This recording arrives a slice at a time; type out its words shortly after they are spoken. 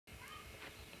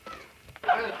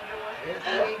Are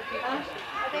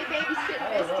they babysitting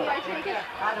Misty, I take it?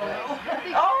 I don't know.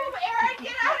 Oh, Aaron,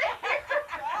 get out of here!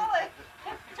 Colin!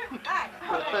 Hi.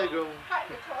 Hey, girl. Hi,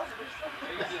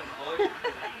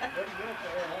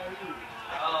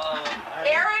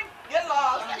 Aaron, get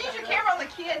lost. I need your camera on the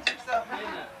kids or something.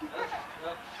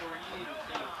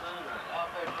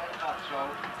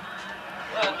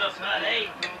 Well, just not 8.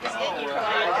 Just getting you from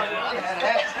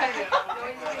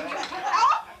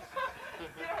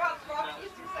You know how Flop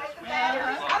used to say the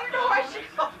batters? I don't know why she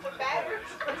called them batters.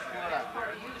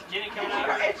 Jenny coming out?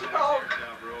 And she called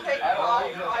Kate Flop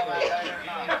like it.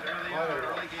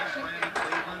 Early games planned in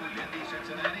Cleveland and Indy,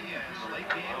 Cincinnati, and the late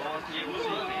game was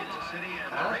Kansas City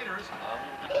and the Raiders.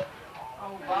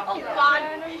 Oh, God.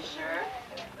 Are you sure?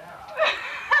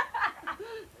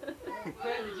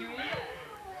 Did you eat?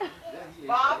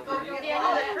 Bob, go get Yeah,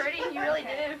 you look pretty. You really do.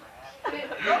 Go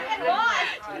get one.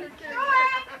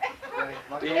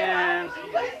 Dan.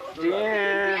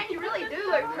 Dan, you really do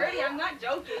look pretty. I'm not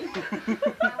joking.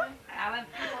 Alan?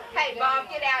 Hey, Bob,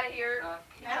 get out of here.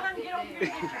 Alan, get over here and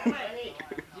get your money.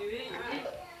 You eat.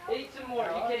 Eat some more.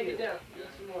 You can't get down. Eat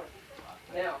some more.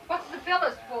 Now. What's the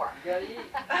fellas for? You gotta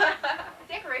eat.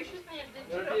 Decorations man, did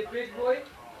You wanna be a big boy?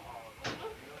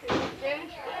 No,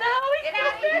 get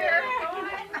out of here.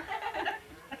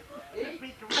 Eat.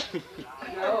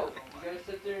 No. You gotta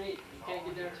sit there and eat. You can't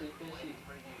get down until you finish eating.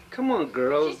 Come on,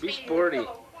 girls. Be sporty.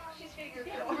 She's figured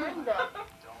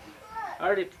I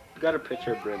already got a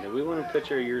picture of Brenda. We want a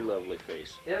picture of your lovely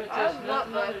face. You haven't touched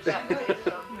nothing on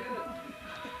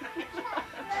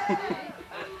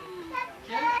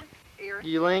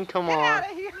Elaine, come Get on.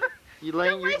 out of here.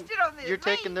 Elaine, Don't waste it on this. you're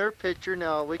taking their picture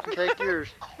now. We can take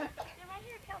yours.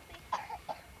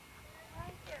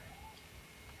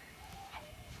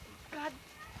 God.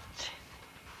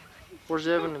 Where's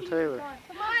Evan and Taylor?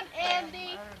 Come on,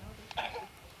 Andy.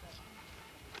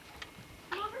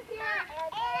 Come over here.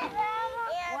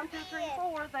 1, 2, 3,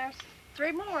 4. There's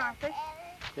 3 more, aren't there?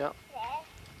 Yep.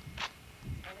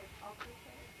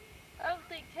 I don't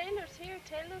think Taylor's here.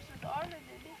 Taylor's with Arlen,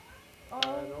 isn't he? I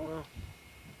don't know.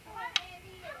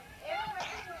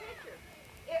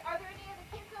 Are there any other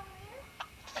kids over there?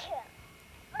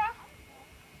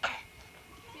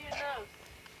 See your nose.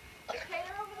 Is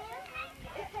Taylor over there?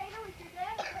 Is Taylor with your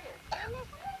dad over there?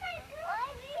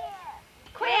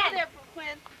 Quinn! Go over there,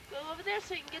 Quinn. Go over there so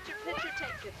you can get your picture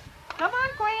taken. Come on,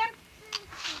 Quinn.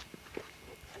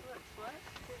 What?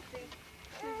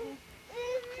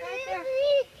 Right there.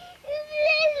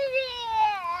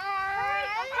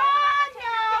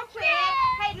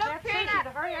 Hey, look pretty.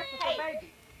 Hurry up with the baby.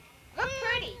 Look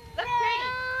pretty. Look pretty.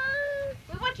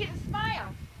 We want you to smile.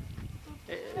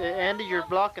 Andy, you're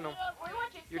blocking them. We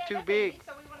want you to You're stand too up big. and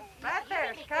so we want to Right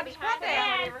there. Come behind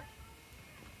down. us.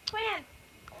 Quinn!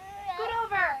 Scoot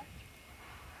over!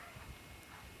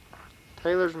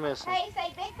 Taylor's missing. Hey,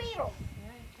 say Big Beetle.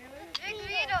 Big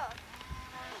Beetle!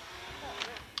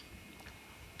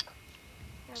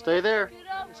 Stay there. Scoot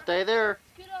over. Stay there.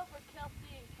 Scoot over,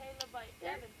 Kelsey and Kayla by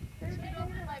Evan. Scoot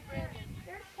over by Brandon.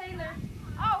 There's Taylor.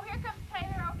 Oh, here comes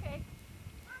Taylor. Okay.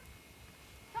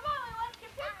 Come on, we want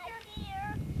your picture.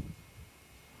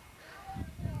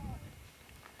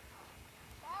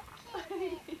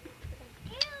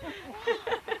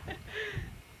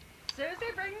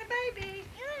 Susie, bring the baby.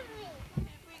 You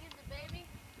bringing the baby?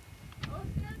 Oh,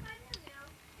 stand by him now.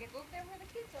 Get over there where the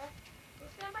kids are. Go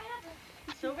stand by Evan.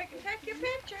 So we can take your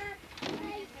picture.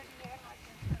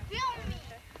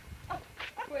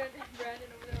 Quinn and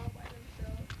Brandon over there all by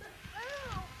themselves.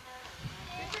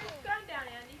 Get your gun down,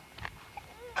 Andy.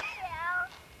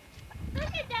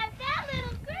 Look at that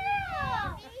little girl!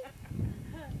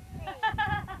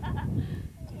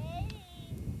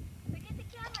 Look at the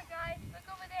camera, guys. Look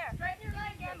over there. Straighten your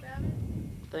leg up, Evan.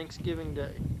 Thanksgiving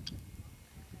Day.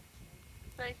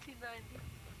 1990.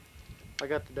 I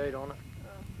got the date on it.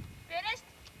 Finished?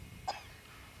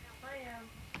 I am.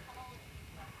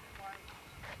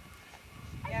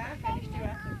 Yeah, I finished you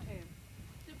out there too.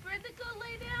 Did Brenda go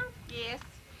lay down? Yes.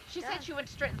 She said she went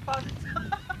straight to the closet.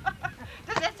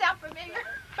 Does that sound familiar?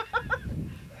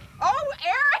 Oh,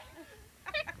 Aaron!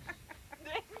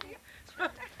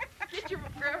 Get your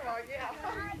grandma, yeah.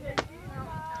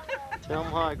 Tell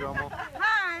them hi, Grandma.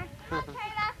 Hi.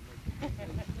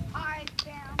 Hi,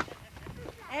 Sam.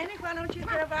 Annie, why don't you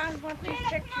go by and want these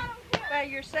pictures by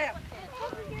yourself? Oh,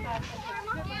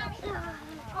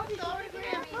 sorry,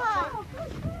 Grandma.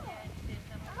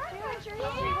 She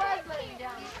was laying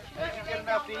down. Did you get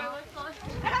enough to eat?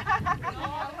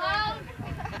 Hello?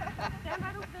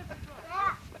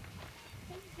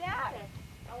 Got it.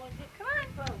 Come on,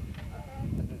 folks.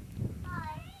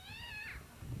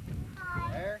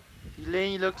 There.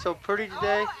 Lynn, you look so pretty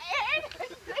today.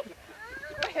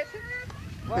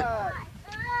 What?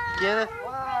 Kenneth?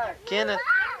 What? Kenneth?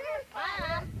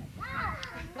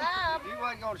 Mom. You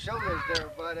wasn't gonna show this to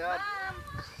everybody.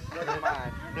 Never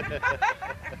mind.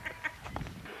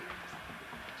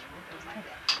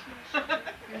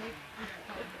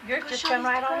 Yours just come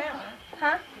right on out.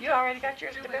 Huh? You already got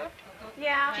yours to go?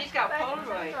 Yeah. She's got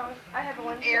Polaroid. I have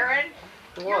one. Aaron,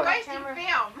 you're What? wasting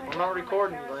film. I'm not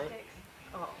recording you, Lane.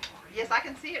 Oh. Yes, I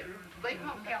can see it. Leave him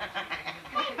on camera.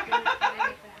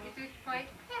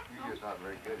 You're just not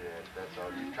very good at it, that's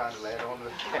all. You're trying to land on the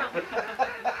camera.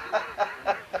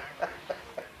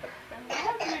 I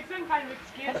have to make some kind of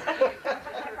excuse.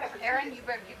 Aaron, you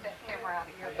better get that camera out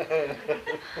of here.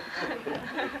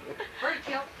 Hurry,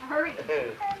 Kill. Hurry.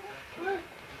 Well,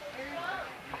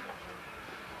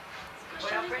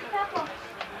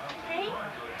 Hey?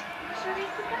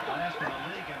 Last in the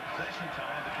league in possession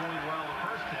time, but doing well the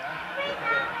first half.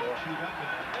 Shoot up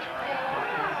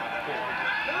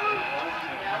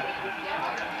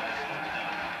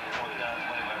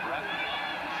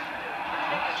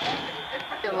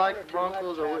If you like the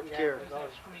Broncos, I wouldn't care.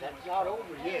 That's not over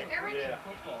yet. Yeah.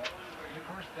 Of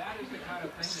course, that is the kind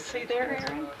of thing See there,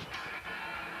 Aaron?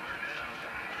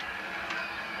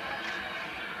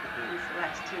 These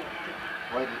last two.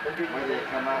 Wait till they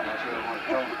come out and I said I want to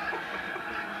come.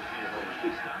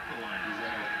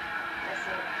 That's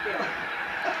a Bill.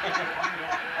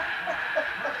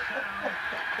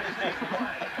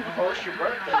 What's your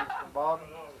birthday, Bob?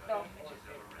 No,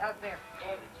 out there.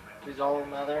 He's all of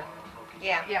them out there?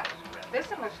 Yeah. Yeah. This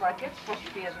one looks like it's supposed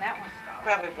to be in that one.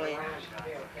 Probably.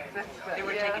 They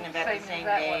were taken about the same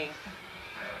day.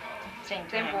 Same time.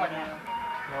 They're going now.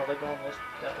 No, they're going this,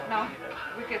 that one. No,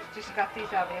 we just got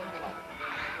these out of the envelope.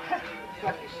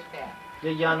 Lucky she's bad.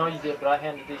 Yeah, I know you did, but I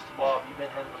handed these to Bob. You've been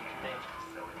handing them to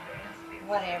me.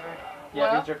 Whatever.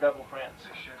 Yeah, Well, these are double prints.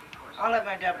 All of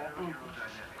them are double.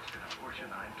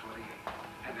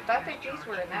 I think these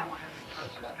were in that one.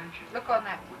 Look on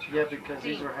that. Yeah, because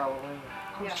these are Halloween.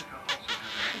 Yeah.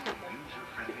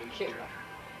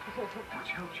 Which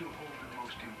helps you hold the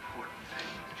most important thing.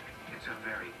 It's a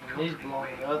very And these belong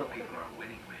to the other one. people are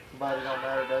winning with. But it don't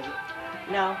matter, does it?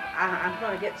 No, I'm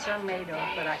going to get some made of,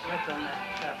 but I look on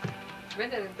that stuff.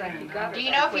 Brenda didn't think you got it. Do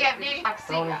you know if you have names?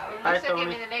 Tony, Lisa gave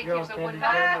me the natives that would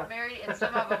not Tony. get married, and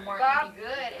some of them weren't any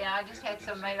good, and I just had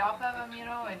some made off of them, you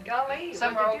know, and Golly,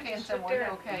 some what were did you okay and just some sit there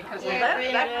weren't okay. Cause Well,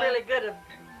 they're that's really good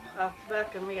of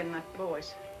Buck and me and my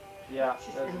boys. Yeah,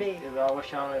 Just that's- big. I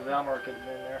wish only Valmar could have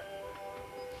been there.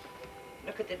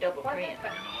 Look at the double print.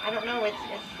 I don't know, it's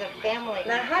the family.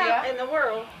 Now Yeah. how in the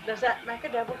world does that make a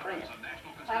double print?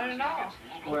 I don't know.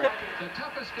 Where? The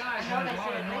toughest guys have a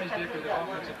lot of noise after the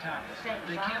offensive tackles.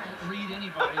 They can't read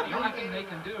anybody. The only thing they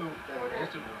can do is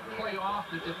to play off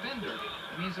the defender.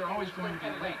 It means they're always going to be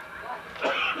late.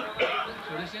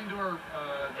 So this indoor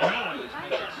noise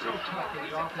makes it so tough for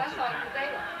the offensive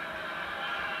tackle.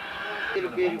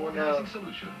 Little bitty one, and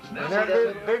that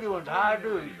little bitty one's high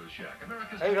duty.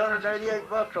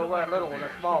 $888 over that little one,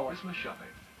 that small one.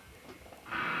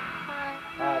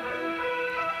 Hi, baby.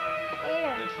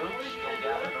 The troops still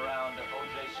gathered around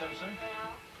O.J. Simpson.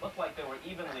 Looked like they were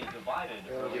evenly divided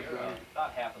earlier.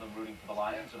 About half of them rooting for the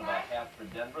Lions and about half for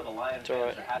Denver. The Lions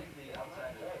fans are happy.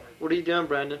 What are you doing,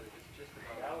 Brandon?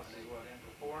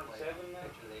 4 and 7 now?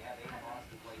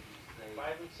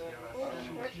 5 and 7?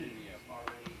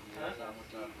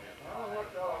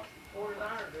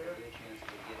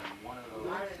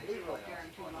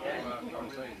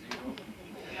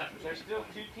 There's still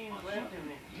 2 teams left in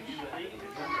the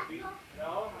league.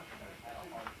 No?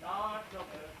 No, it's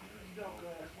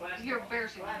okay. You're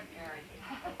embarrassing, Aaron.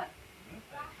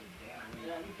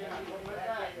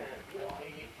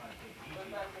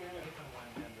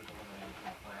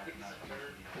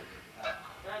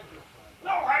 No,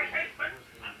 I hate it.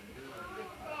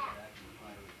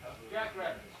 Jack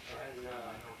Rabbit.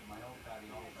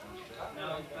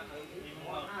 No, leave him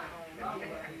alone.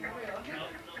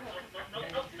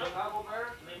 Bible Bear?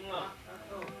 Leave him alone.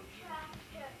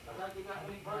 I thought you got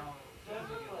me first.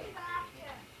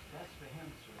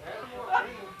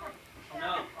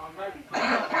 No.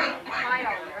 Hi,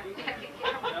 over there.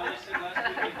 No, they said last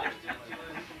week there's still 2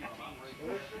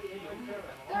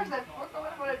 There's that book I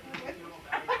want to do it.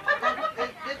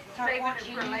 Saving it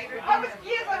for later. I was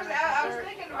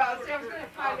thinking about it. I was going to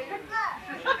try later.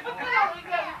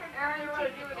 Aaron, you want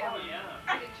to do it now? Oh, yeah.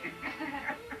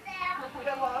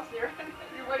 Get lost there.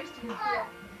 You're wasting your film.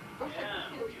 Go take Yeah.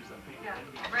 a picture or something. Yeah.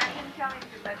 Brandon, tell him to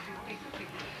let you take a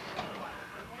picture.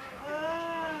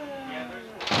 Yeah, there's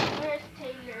Where's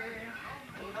Taylor?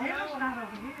 Taylor's not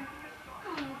over here.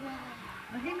 Oh my God.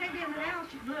 Well, he may be in the house,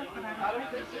 you look, but I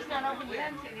don't think He's not open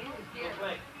yet.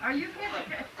 Are you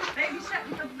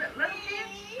babysitting for the little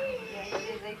kids?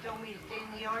 Yeah, they told me to stay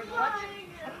in the yard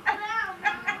watching.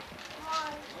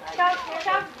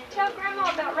 Tell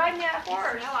Grandma about riding that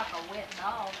horse. Smell like a wet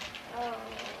dog. Oh.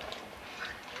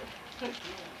 Thank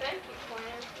you,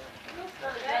 Glenn.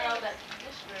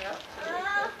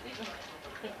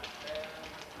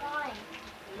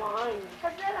 Mine.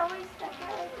 Has that always stuck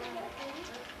out like that?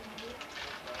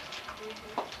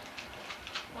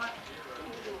 What?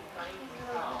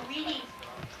 Reedy.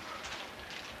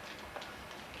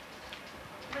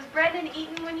 Was Brendan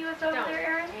eating when you was over there,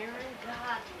 Aaron? Aaron,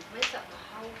 God, you miss up the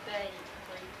whole day.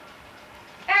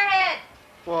 Aaron!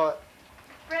 What?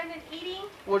 Brendan eating?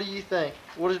 What do you think?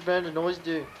 What does Brandon always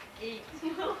do? Eat.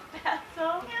 That's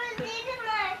all. He was eating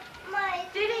my.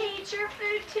 Did he eat your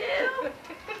food too?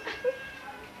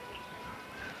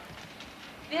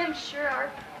 Them sure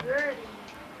are pretty.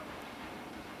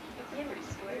 Them are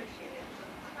square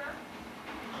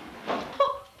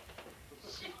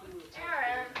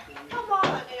Aaron, come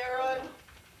on, Aaron.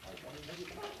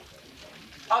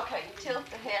 Okay, tilt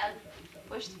the head.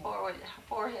 Push the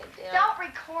forehead down. Don't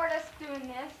record us doing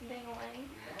this, Ding-a-ling.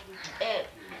 And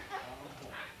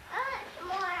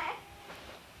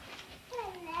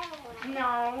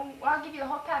No, I'll give you the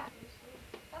whole package.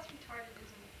 That's retarded,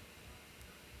 isn't it?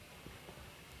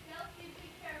 Kelsey, be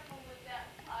careful with that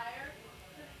tire.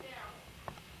 Sit down.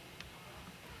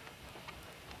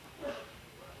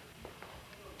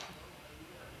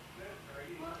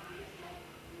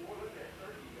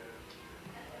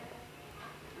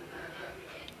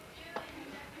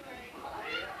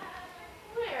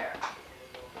 Where?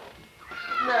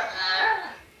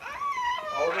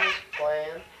 Always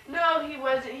playing. No, he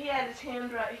wasn't. He had his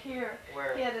hand right here.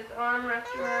 Where? He had his arm wrapped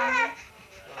around me.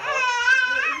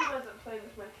 He wasn't playing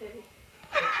with my titty.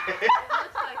 it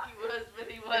looks like he was, but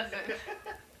he wasn't.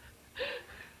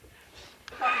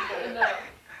 No.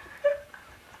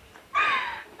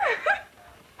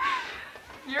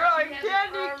 You're on candy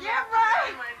camera.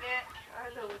 My neck.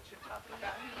 I know what you're talking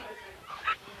about.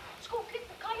 Let's go get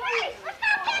the coyote. Let's go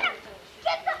get him.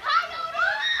 Get the coyote.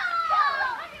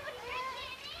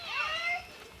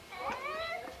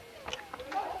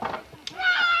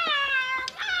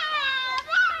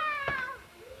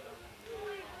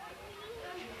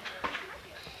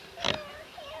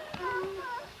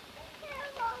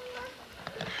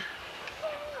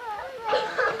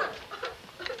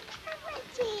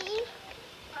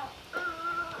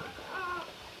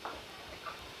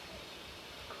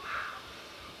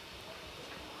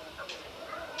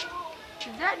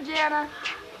 Is that Jana?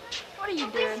 What are you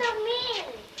Don't be doing? so mean.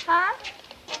 Huh?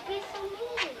 Don't be so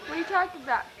mean. What are you talking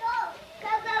about? Go, go,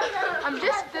 go, go. I'm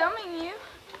just filming you.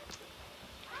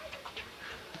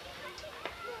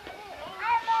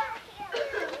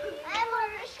 I'm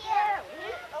over here.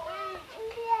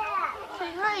 Yeah.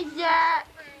 Say hi, Jack.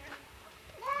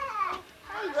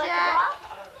 Hi, Jack.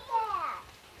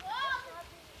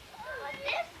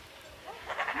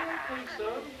 I don't think so.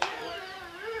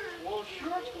 Well,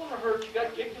 sure it's going to hurt. You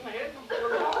got kicked in the head before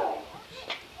the ball.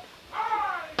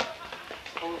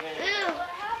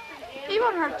 He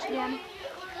won't hurt you, Jana.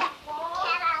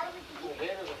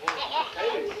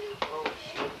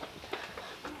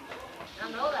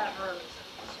 I know that hurts.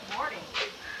 This morning.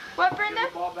 What, Brenda?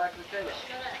 Get the ball back in the table.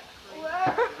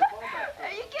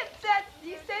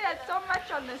 You say that so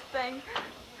much on this thing.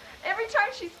 Every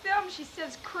time she's filmed, she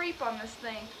says creep on this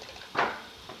thing.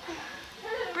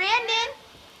 Brandon!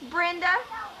 Brenda!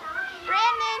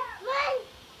 Brandon!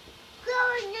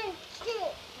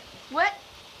 What?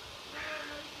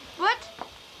 What?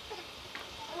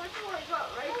 Which one is got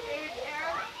right there,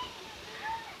 Aaron?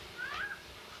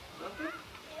 Nothing?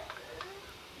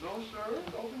 No, sir.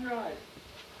 Open your eyes.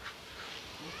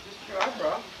 Just your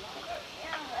eyebrow.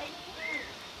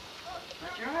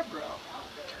 That's your eyebrow.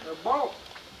 The ball.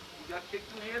 You got kicked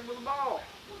in the head with a ball.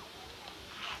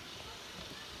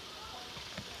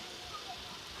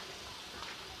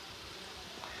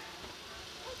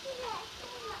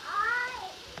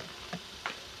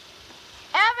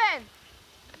 Evan!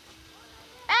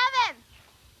 Evan!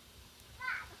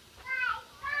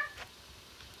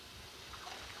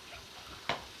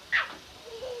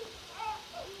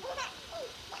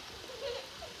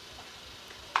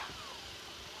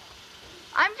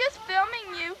 I'm just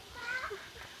filming you.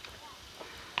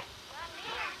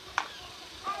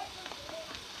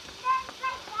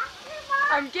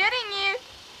 I'm getting you.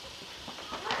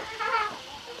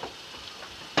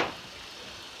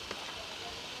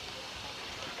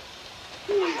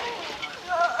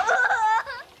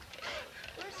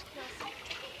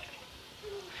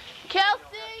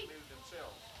 Kelsey?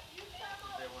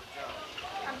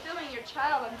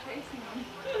 child, I'm chasing him.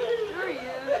 There he is.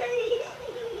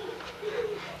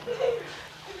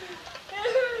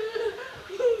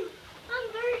 I'm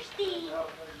thirsty.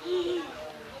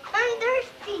 I'm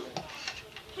thirsty.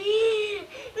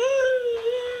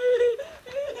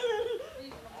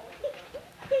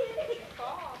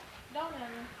 Don't let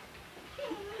him.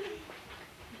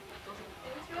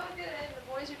 It was really good. The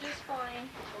boys are just fine.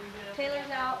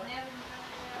 Taylor's out and Evan's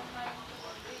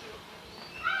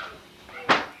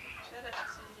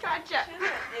Gotcha.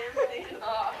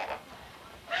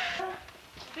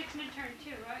 Fixing to turn 2,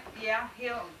 right? Yeah,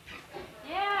 he'll.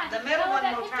 Yeah. The middle one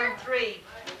will turn 3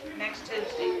 next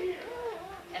Tuesday,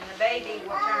 and the baby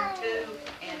will turn 2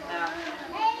 in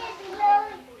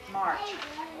March.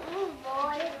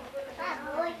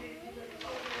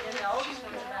 And the oldest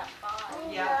one's about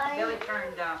 5. Yeah, Billy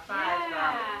turned 5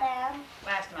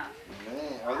 last month.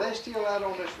 Man, are they still out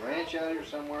on this ranch out here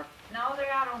somewhere? No,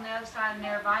 they're out on the other side of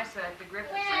Narrabisa at the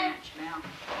Griffith Ranch now.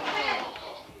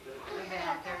 We've been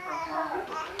out there for a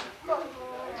while.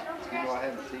 You know, I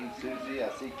haven't seen Susie. I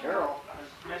see Carol,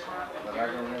 but I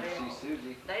don't ever see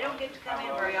Susie. They don't get to come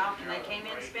in very often. They came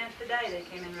in and spent the day. They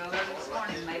came in real early this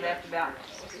morning. They left about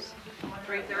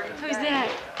 3:30. Who's that?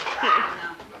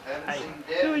 I haven't seen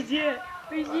Debbie. Who's that?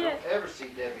 Who's I that? don't ever see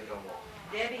Debbie no more.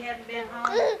 Debbie hadn't been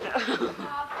home.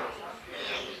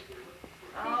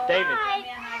 Oh, David. I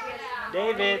guess.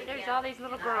 David. There's all these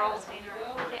little girls.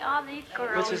 All these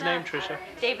girls. What's his name, Trisha?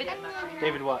 David.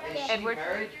 David what? Edward.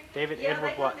 David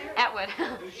Edward what? Atwood.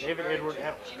 David Edward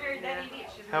Atwood. She married that idiot.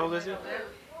 She's How old is he?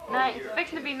 It's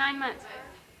fixing to be 9 months.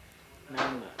 9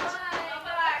 months.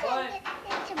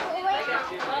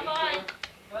 Bye-bye.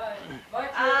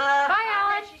 Bye,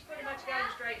 Alex. She's pretty much got him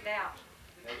straightened out.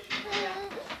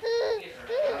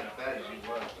 Not as bad as he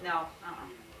was. No,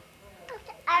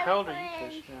 How old are you,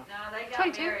 Trish, now? No, they got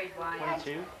 22. married, why?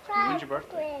 22? When's your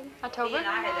birthday? He October. and I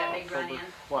had that big run-in.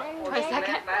 What?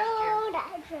 22nd.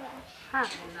 Last year. Huh.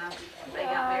 And they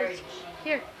got married.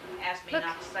 Here. She asked me Look.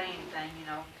 not to say anything, you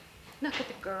know, Look at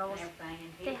the girls. and everything.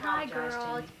 And he Say hi, apologized to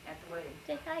girls. me at the wedding.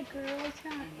 Say hi, girls.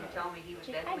 Huh? And he told me he was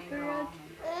Say definitely hi, wrong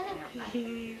girls. and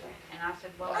everything. And I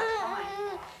said, well, that's fine.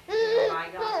 He said,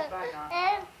 bygones, bygones. I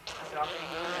said, I'll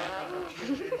take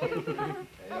anything.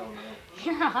 Hell no.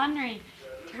 You're hungry.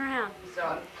 Turn around. So,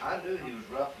 I knew he was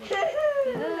rough.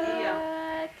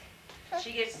 But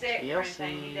she gets sick or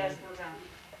anything, he doesn't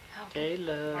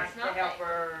Kayla. wants to help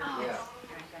her. Yeah.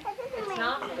 It's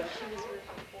not the one she was with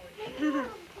before.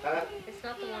 Huh? It's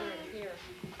not the one right here.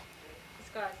 This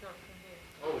guy's not from here.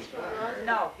 Oh, he's not.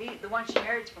 No, the one she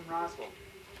married's from Roswell.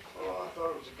 Oh, I thought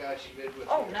it was the guy she lived with.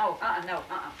 Oh, no, no.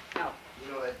 You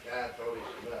know that guy thought he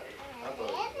was nuts. I thought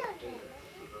he was nuts too.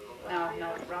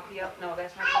 No, Raphael, no,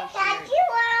 that's not the one she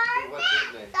married. What's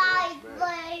his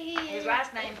name? His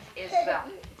last name is,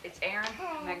 it's Aaron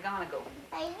McGonigal.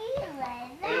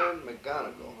 Aaron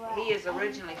McGonigal. He is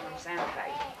originally from Santa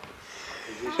Fe.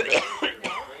 Is he Gringo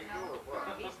or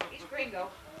what? He's Gringo.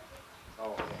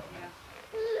 Oh,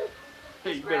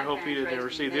 Hey, you better hope he didn't ever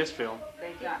see this film.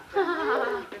 They've got.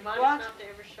 Remind us What? not to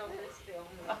ever show this film.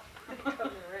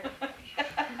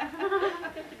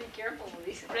 Have to be careful with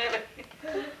these. Really?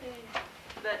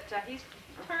 But he's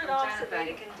Turn from it off Santa so that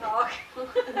Fe. you can talk.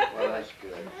 well, that's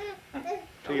good.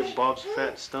 Look at Bob's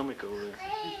fat stomach over there.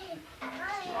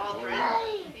 All three.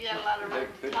 You got a lot of Take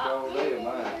a picture all day of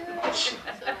mine. So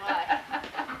what?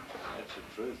 That's the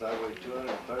truth. I weigh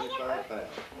 235 pounds.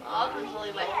 Auburn's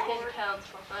only like 10 pounds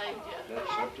behind you. That's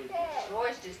something.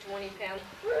 Roy's just 20 pounds.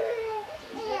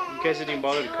 You guys didn't even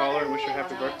bother to call her and wish her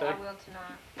happy birthday? I will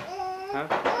tonight. Huh?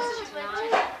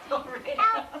 Tonight.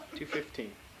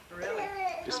 215. Really?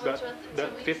 Just about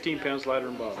 15 pounds lighter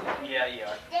than Bob. Yeah, you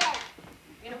are.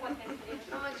 You know what?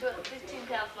 How much 15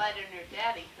 pounds lighter than your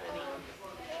daddy, honey?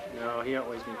 No, he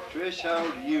outweighs me. Trish, how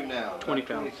old are you now? 20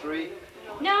 pounds. 23?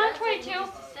 No, I'm 22.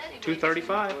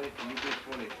 235. 20, you did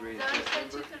 23 in No, he said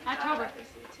September? 235. October. I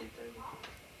said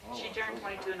 230. She turned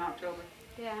 22 in October.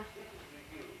 Yeah.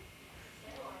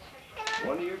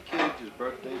 One of your kids'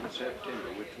 birthday in September.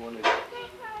 Which one is it?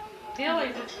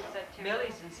 Billy's in September.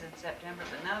 Billy's in September,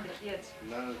 but none of the kids.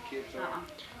 None of the kids are?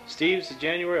 Steve's is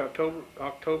January,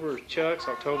 October is Chuck's,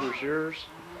 October is yours.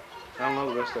 I don't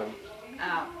know the rest of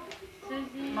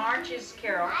them. March is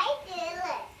Carol.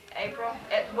 April,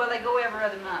 well, they go every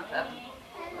other month.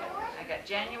 I got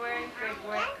January,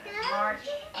 February, March,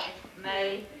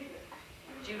 May,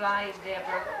 July is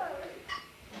Deborah.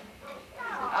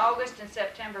 August and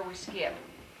September we skip.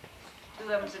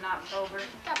 2 of them's in October,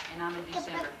 and I'm in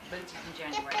December. Boots is in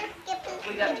January.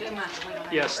 We got 2 months, and we don't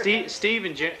have. Yeah, Steve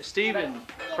and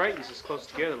Creighton's is close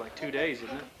together, like 2 days,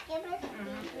 isn't it?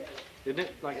 Isn't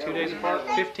it like 2 days apart?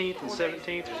 15th and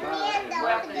 17th or something?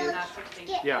 12th and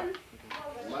 16th. Yeah.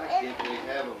 My kids, we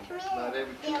have them about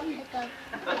every 2 weeks.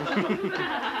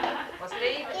 Well,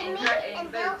 Steve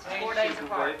and Boots, 4 days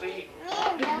apart.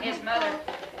 His mother,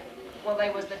 well, they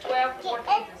was the 12th,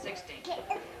 14th, and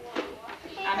 16th.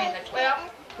 I mean, the 12th,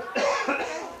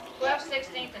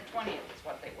 16th, and 20th is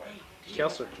what they were.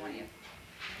 Kelsey.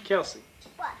 Kelsey.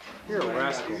 You're a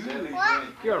rascal.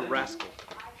 You're a rascal.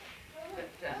 But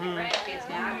grandkids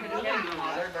now, I couldn't tell you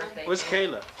all their birthdays. What's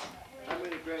Kayla? How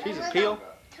many grandkids? She's a peel?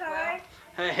 Well,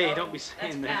 Hey, don't be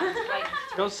saying that.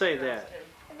 Don't say that.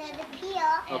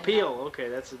 A peel. Okay,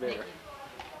 that's better.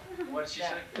 What did she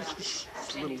say? It's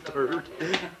a little turd.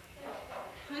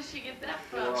 Who did she get that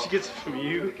from? She gets it from We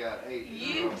you. got 8.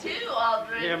 You too,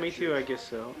 Aldrin. Yeah, me too, I guess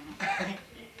so.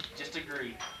 Just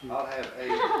agree. I'll have 8.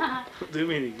 Don't do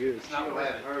me any good. She'll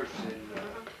have hers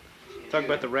in. Talk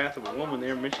about the wrath of a woman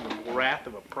there, mention the wrath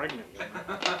of a pregnant woman.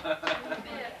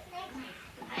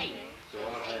 So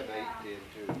I'll have 8 then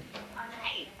too.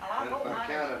 I'll And hold if I mine.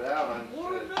 count it out, I'm